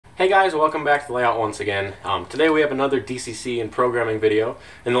Hey guys, welcome back to Layout once again. Today we have another DCC and programming video.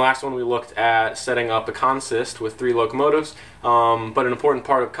 In the last one we looked at setting up a consist with 3 locomotives, but an important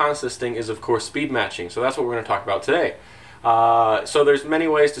part of consisting is of course speed matching, so that's what we're going to talk about today. So there's many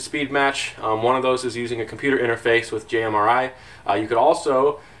ways to speed match. One of those is using a computer interface with JMRI. You could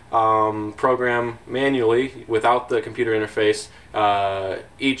also program manually without the computer interface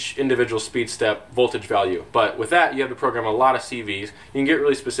each individual speed step voltage value, but with that you have to program a lot of CVs. You can get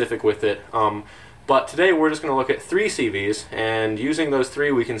really specific with it, but today we're just going to look at 3 CVs, and using those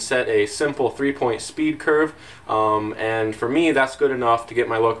 3 we can set a simple 3-point speed curve, and for me that's good enough to get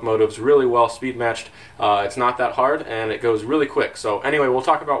my locomotives really well speed matched. It's not that hard and it goes really quick. So anyway, we'll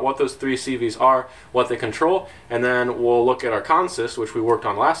talk about what those 3 CVs are, what they control, and then we'll look at our consist, which we worked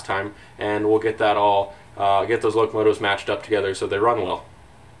on last time, and we'll get that all get those locomotives matched up together so they run well.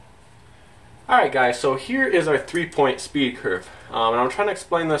 Alright guys, so here is our 3-point speed curve, and I'm trying to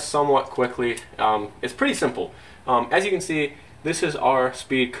explain this somewhat quickly. It's pretty simple. As you can see, this is our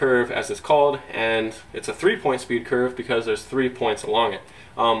speed curve as it's called, and it's a 3-point speed curve because there's 3 points along it.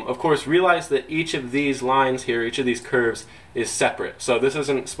 Of course, realize that each of these lines here, each of these curves, is separate. So this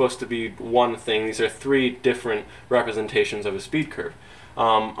isn't supposed to be one thing. These are 3 different representations of a speed curve.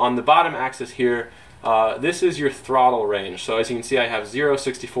 On the bottom axis here, this is your throttle range. So as you can see, I have 0,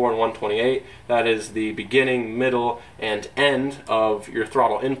 64, and 128. That is the beginning, middle, and end of your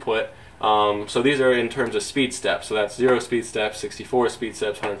throttle input. So these are in terms of speed steps. So that's 0 speed steps, 64 speed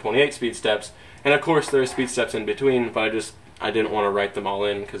steps, 128 speed steps, and of course there's speed steps in between, but I didn't want to write them all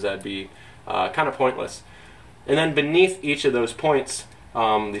in because that'd be kind of pointless. And then beneath each of those points,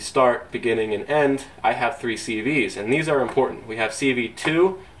 the start, beginning, and end, I have 3 CVs, and these are important. We have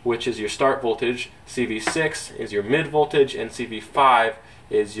CV2, which is your start voltage, CV6 is your mid voltage, and CV5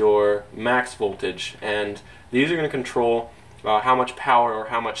 is your max voltage. And these are going to control how much power or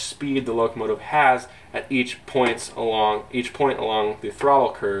how much speed the locomotive has at each point along the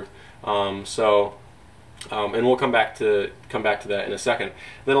throttle curve. And we'll come back to that in a second.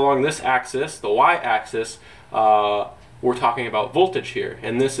 Then along this axis, the y-axis, we're talking about voltage here,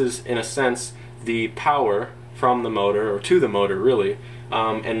 and this is in a sense the power from the motor, or to the motor really,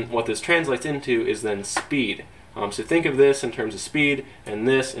 and what this translates into is then speed. So think of this in terms of speed and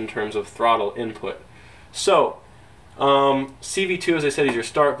this in terms of throttle input. So CV2, as I said, is your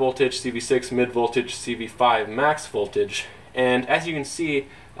start voltage, CV6 mid voltage, CV5 max voltage, and as you can see,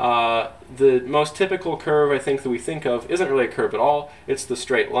 the most typical curve I think that we think of isn't really a curve at all, it's the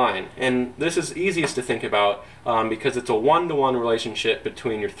straight line. And this is easiest to think about because it's a one-to-one relationship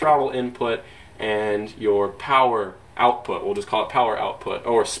between your throttle input and your power output. We'll just call it power output,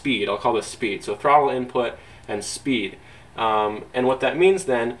 or speed. I'll call this speed. So throttle input and speed. And what that means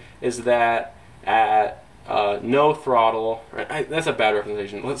then is that at no throttle, that's a bad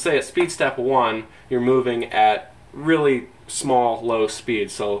representation. Let's say at speed step 1, you're moving at really small, low speed.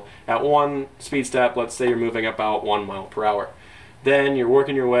 So at 1 speed step, let's say you're moving about 1 mile per hour. Then you're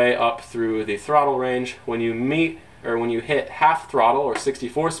working your way up through the throttle range. When you hit half throttle, or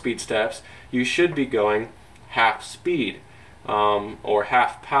 64 speed steps, you should be going half speed, or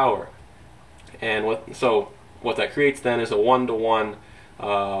half power. And what that creates then is a one-to-one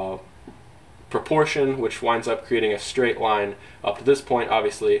proportion, which winds up creating a straight line up to this point,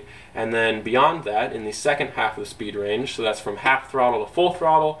 obviously. And then beyond that, in the second half of the speed range, so that's from half throttle to full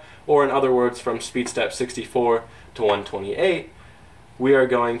throttle, or in other words, from speed step 64 to 128, we are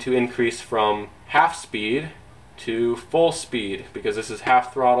going to increase from half speed to full speed, because this is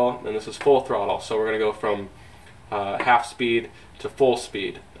half throttle and this is full throttle. So we're going to go from half speed to full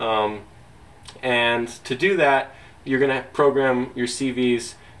speed. And to do that, you're going to program your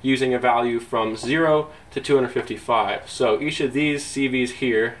CVs using a value from 0 to 255. So each of these CVs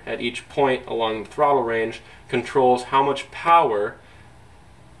here at each point along the throttle range controls how much power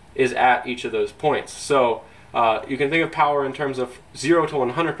is at each of those points. So you can think of power in terms of 0 to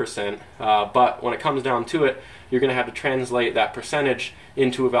 100%, but when it comes down to it, you're going to have to translate that percentage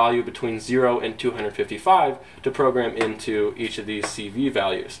into a value between 0 and 255 to program into each of these CV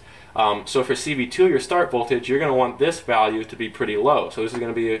values. So for CV2, your start voltage, you're going to want this value to be pretty low. So this is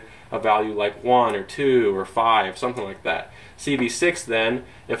going to be a value like 1 or 2 or 5, something like that. CV6 then,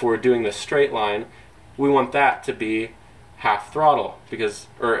 if we're doing this straight line, we want that to be half throttle,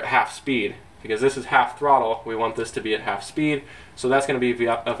 or half speed. Because this is half throttle, we want this to be at half speed. So that's going to be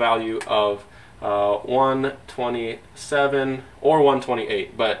a value of 127 or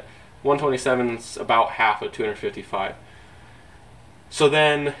 128, but 127 is about half of 255. So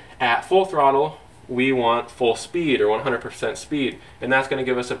then at full throttle, we want full speed, or 100% speed, and that's going to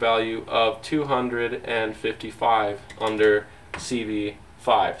give us a value of 255 under CV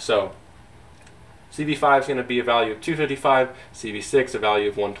CV5. So CV5 is going to be a value of 255, CV6 a value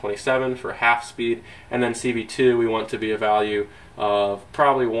of 127 for half speed, and then CV2 we want to be a value of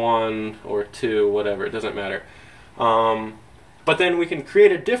probably 1 or 2, whatever, it doesn't matter. But then we can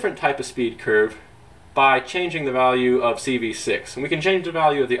create a different type of speed curve by changing the value of CV6. And we can change the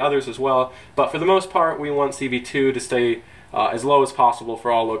value of the others as well, but for the most part we want CV2 to stay as low as possible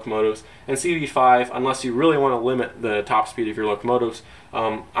for all locomotives, and CV5, unless you really want to limit the top speed of your locomotives,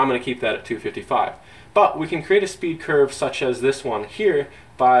 I'm going to keep that at 255. But we can create a speed curve such as this one here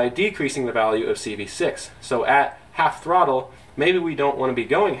by decreasing the value of CV6. So at half throttle, maybe we don't want to be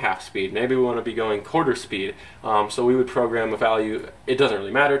going half speed, maybe we want to be going quarter speed, so we would program a value, it doesn't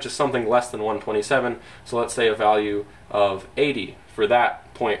really matter, just something less than 127, so let's say a value of 80 for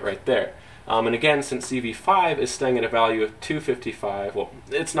that point right there. And again, since CV5 is staying at a value of 255, well,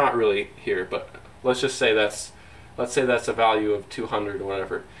 it's not really here, but let's just say let's say that's a value of 200 or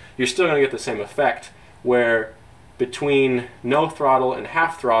whatever. You're still going to get the same effect, where between no throttle and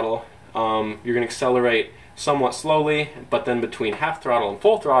half throttle, you're going to accelerate somewhat slowly, but then between half throttle and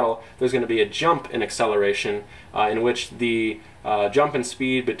full throttle, there's going to be a jump in acceleration, in which the jump in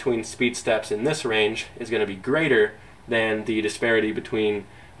speed between speed steps in this range is going to be greater than the disparity between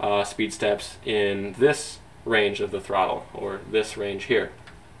speed steps in this range of the throttle, or this range here.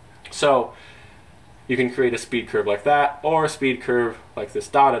 So you can create a speed curve like that, or a speed curve like this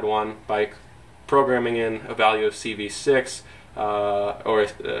dotted one by programming in a value of CV6, or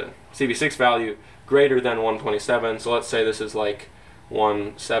a CV6 value greater than 127, so let's say this is like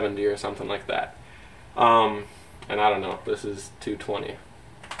 170 or something like that. And I don't know, this is 220.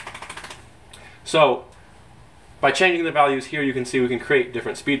 So by changing the values here, you can see we can create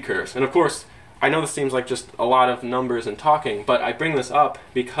different speed curves. And of course, I know this seems like just a lot of numbers and talking, but I bring this up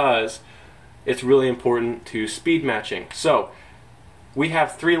because it's really important to speed matching. So we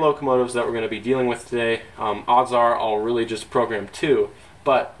have 3 locomotives that we're going to be dealing with today. Odds are I'll really just program 2.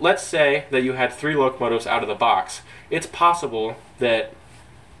 But let's say that you had 3 locomotives out of the box. It's possible that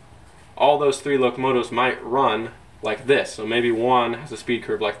all those 3 locomotives might run like this. So maybe one has a speed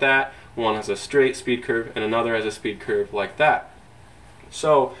curve like that, one has a straight speed curve, and another has a speed curve like that.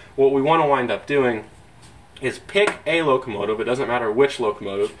 So what we want to wind up doing is pick a locomotive, it doesn't matter which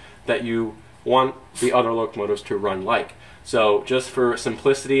locomotive, that you want the other locomotives to run like. So just for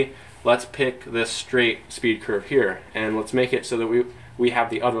simplicity, let's pick this straight speed curve here, and let's make it so that we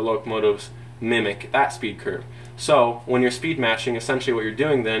have the other locomotives mimic that speed curve. So when you're speed matching, essentially what you're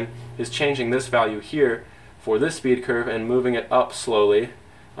doing then is changing this value here for this speed curve and moving it up slowly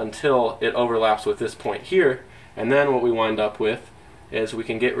until it overlaps with this point here, and then what we wind up with is we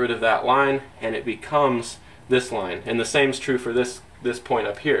can get rid of that line and it becomes this line. And the same is true for this point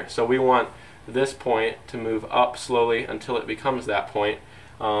up here. So we want this point to move up slowly until it becomes that point,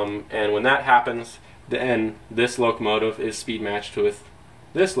 and when that happens, then this locomotive is speed matched with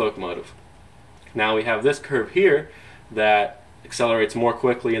this locomotive. Now we have this curve here that accelerates more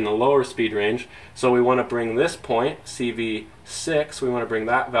quickly in the lower speed range, so we want to bring this point, CV6, we want to bring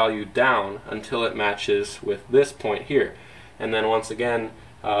that value down until it matches with this point here. And then once again,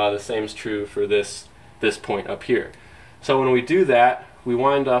 the same is true for this point up here. So when we do that, we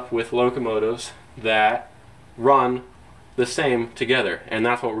wind up with locomotives that run the same together, and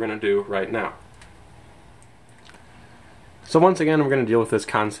that's what we're going to do right now. So once again, we're going to deal with this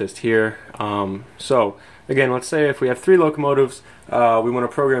consist here. So again, let's say if we have 3 locomotives, we want to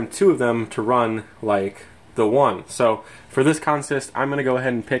program 2 of them to run like the one. So for this consist, I'm going to go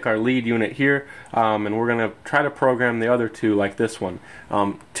ahead and pick our lead unit here, and we're going to try to program the other 2 like this one.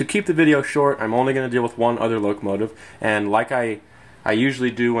 To keep the video short, I'm only going to deal with one other locomotive, and like I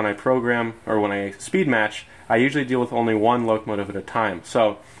usually do when I program, or when I speed match, I usually deal with only one locomotive at a time.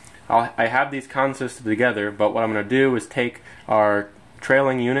 So I have these consisted together, but what I'm going to do is take our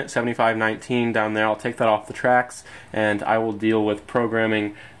trailing unit, 7519 down there, I'll take that off the tracks, and I will deal with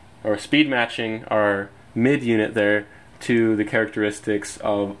programming or speed matching our mid unit there to the characteristics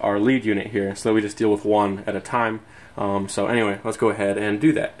of our lead unit here. So we just deal with one at a time. So anyway, let's go ahead and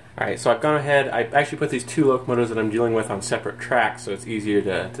do that. Alright, so I've gone ahead, I actually put these 2 locomotives that I'm dealing with on separate tracks, so it's easier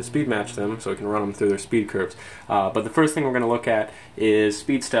to speed match them, so we can run them through their speed curves. But the first thing we're going to look at is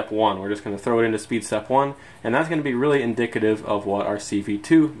speed step 1. We're just going to throw it into speed step 1, and that's going to be really indicative of what our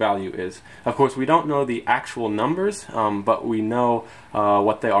CV2 value is. Of course, we don't know the actual numbers, but we know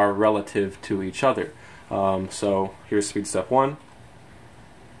what they are relative to each other. So here's speed step 1.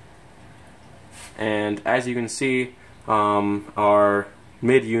 And as you can see, our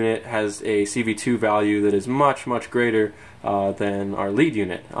mid unit has a CV2 value that is much, much greater than our lead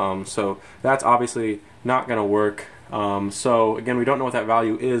unit. So that's obviously not going to work So again, we don't know what that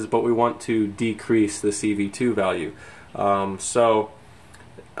value is, but we want to decrease the CV2 value. So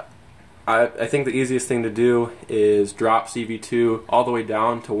I think the easiest thing to do is drop CV2 all the way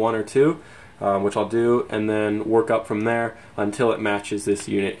down to 1 or 2, which I'll do, and then work up from there until it matches this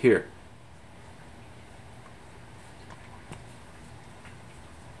unit here.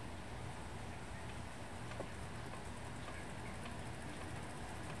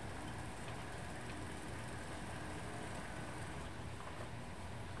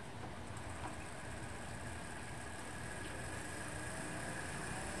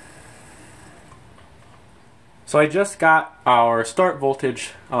 So I just got our start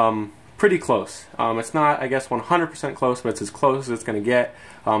voltage pretty close. It's not, I guess, 100% close, but it's as close as it's going to get.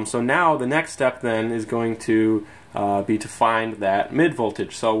 So now the next step then is going to be to find that mid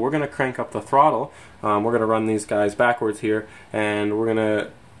voltage. So we're going to crank up the throttle. We're going to run these guys backwards here, and we're going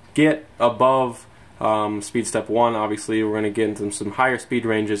to get above speed step 1. Obviously, we're going to get into some higher speed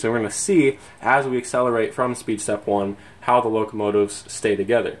ranges, and we're going to see, as we accelerate from speed step 1, how the locomotives stay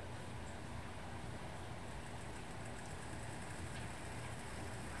together.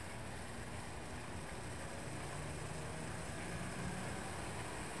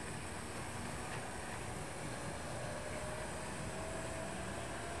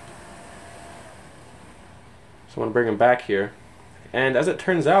 So I'm going to bring them back here, and as it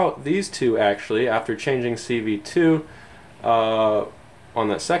turns out, these two actually, after changing CV2 on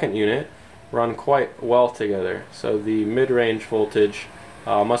that second unit, run quite well together. So the mid-range voltage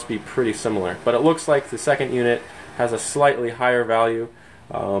must be pretty similar, but it looks like the second unit has a slightly higher value,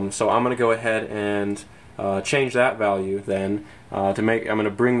 so I'm going to go ahead and change that value then I'm going to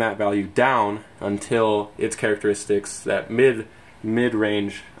bring that value down until its characteristics, that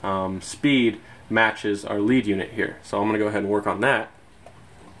mid-range speed, matches our lead unit here. So I'm going to go ahead and work on that.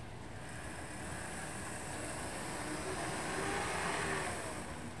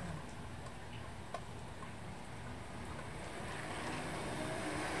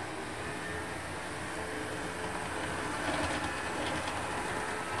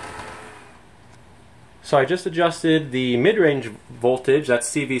 So I just adjusted the mid-range voltage, that's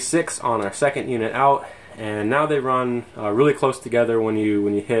CV6, on our second unit out, and now they run really close together when you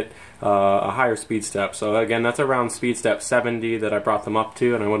hit a higher speed step. So again, that's around speed step 70 that I brought them up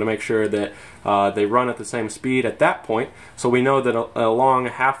to, and I want to make sure that they run at the same speed at that point, so we know that along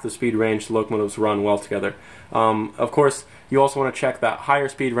half the speed range the locomotives run well together. Of course, you also want to check that higher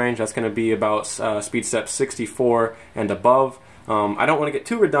speed range. That's going to be about speed step 64 and above. I don't want to get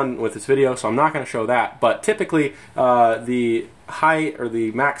too redundant with this video, so I'm not going to show that, but typically the height or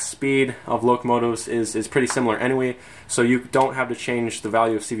the max speed of locomotives is pretty similar anyway, so you don't have to change the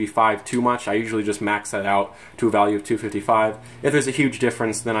value of CV5 too much. I usually just max that out to a value of 255. If there's a huge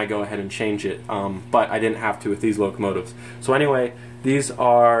difference, then I go ahead and change it, but I didn't have to with these locomotives. So anyway, these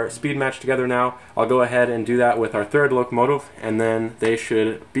are speed matched together now. I'll go ahead and do that with our third locomotive, and then they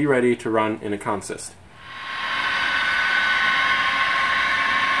should be ready to run in a consist.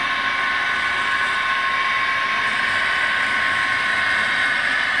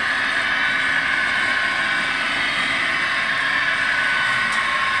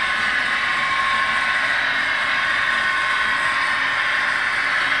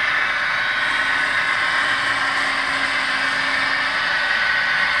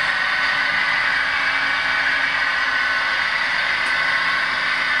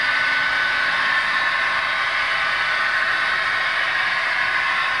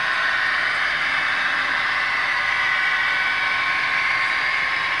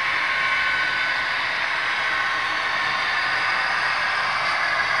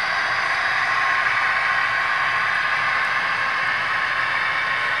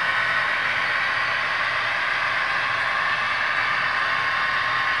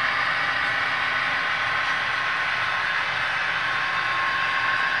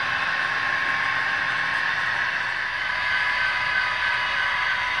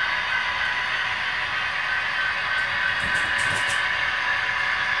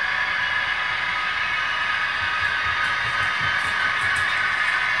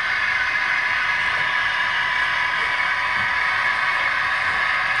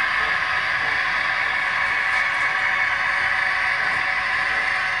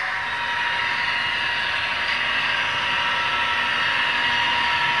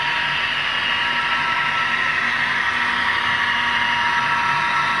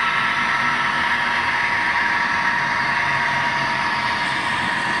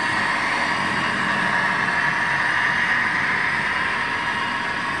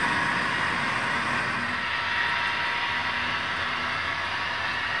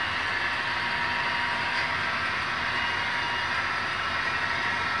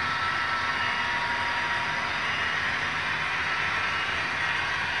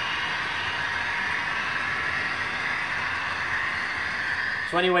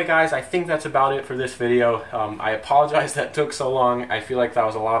 So anyway, guys, I think that's about it for this video. I apologize that it took so long. I feel like that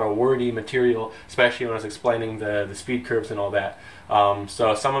was a lot of wordy material, especially when I was explaining the speed curves and all that.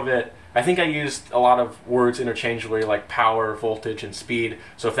 So some of it, I think I used a lot of words interchangeably, like power, voltage, and speed.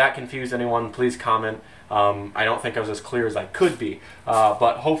 So if that confused anyone, please comment. I don't think I was as clear as I could be,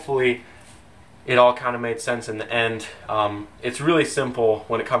 but hopefully it all kind of made sense in the end. It's really simple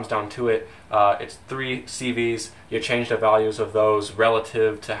when it comes down to it. It's 3 CVs. You change the values of those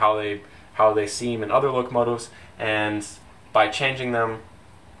relative to how they seem in other locomotives, and by changing them,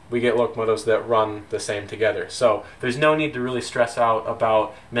 we get locomotives that run the same together. So there's no need to really stress out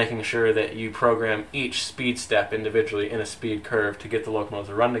about making sure that you program each speed step individually in a speed curve to get the locomotives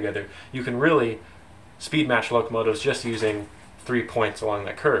to run together. You can really speed match locomotives just using 3 points along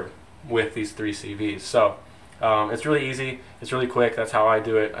that curve with these 3 CVs. So it's really easy, it's really quick. That's how I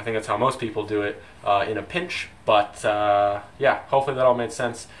do it. I think that's how most people do it in a pinch. But yeah, hopefully that all made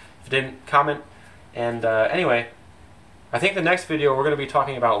sense. If it didn't, comment. And anyway, I think the next video we're going to be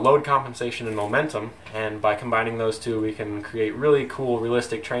talking about load compensation and momentum, and by combining those two we can create really cool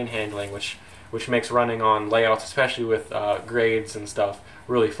realistic train handling, which makes running on layouts, especially with grades and stuff,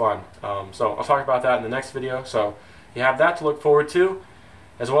 really fun. So I'll talk about that in the next video, so you have that to look forward to,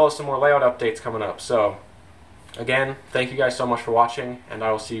 as well as some more layout updates coming up. So again, thank you guys so much for watching, and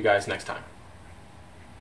I will see you guys next time.